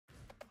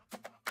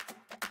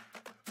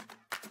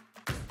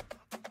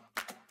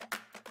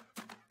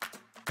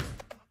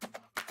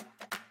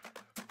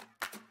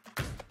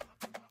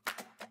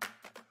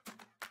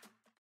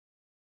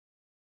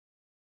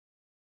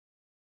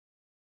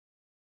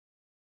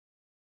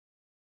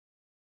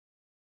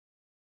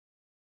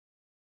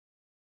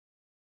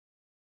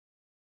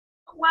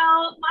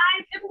Well,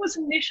 my paper was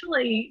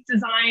initially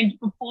designed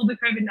before the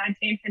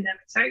COVID-19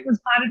 pandemic, so it was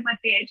part of my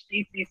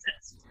PhD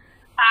thesis.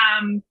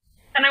 Um,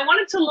 and I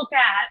wanted to look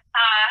at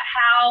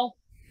how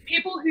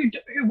people who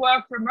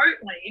work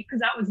remotely, because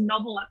that was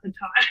novel at the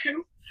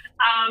time,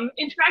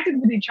 interacted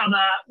with each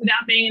other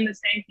without being in the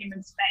same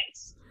human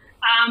space.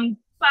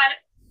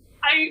 But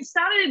I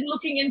started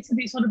looking into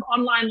these sort of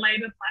online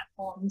labor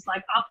platforms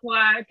like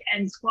Upwork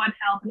and Squad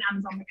Help and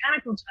Amazon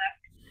Mechanical Turk.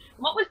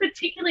 What was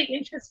particularly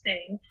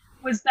interesting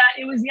was that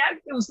it was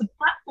the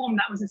platform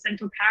that was the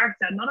central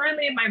character, not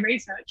only in my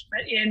research,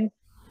 but in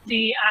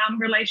the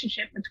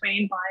relationship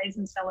between buyers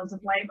and sellers of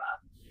labor.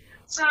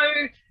 So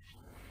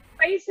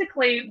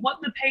basically what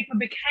the paper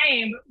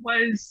became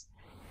was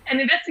an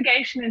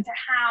investigation into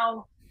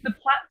how the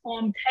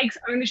platform takes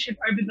ownership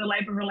over the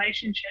labor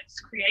relationships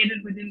created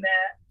within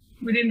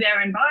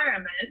their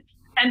environment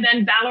and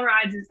then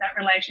valorizes that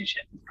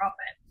relationship for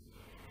profit.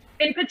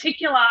 In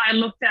particular, I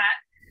looked at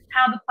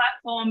how the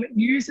platform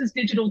uses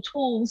digital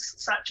tools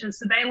such as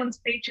surveillance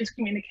features,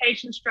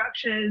 communication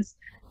structures,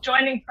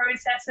 joining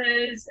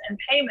processes, and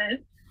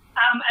payment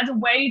as a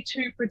way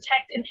to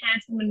protect,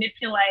 enhance, and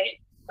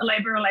manipulate the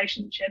labor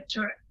relationship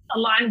to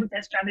align with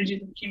their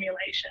strategies of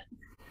accumulation.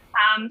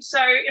 So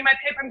in my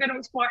paper, I'm going to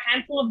explore a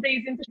handful of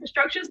these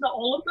infrastructures, not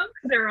all of them,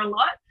 because there are a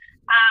lot,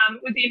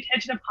 with the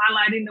intention of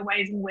highlighting the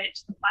ways in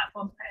which the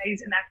platform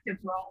plays an active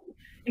role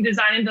in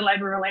designing the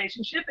labor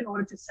relationship in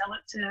order to sell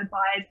it to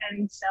buyers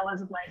and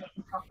sellers of labor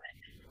for profit.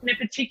 And in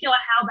particular,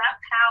 how that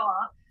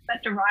power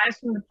that derives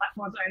from the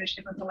platform's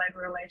ownership of the labor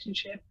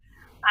relationship,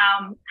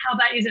 how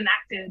that is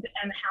enacted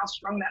and how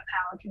strong that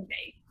power can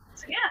be.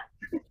 So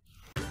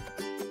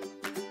yeah.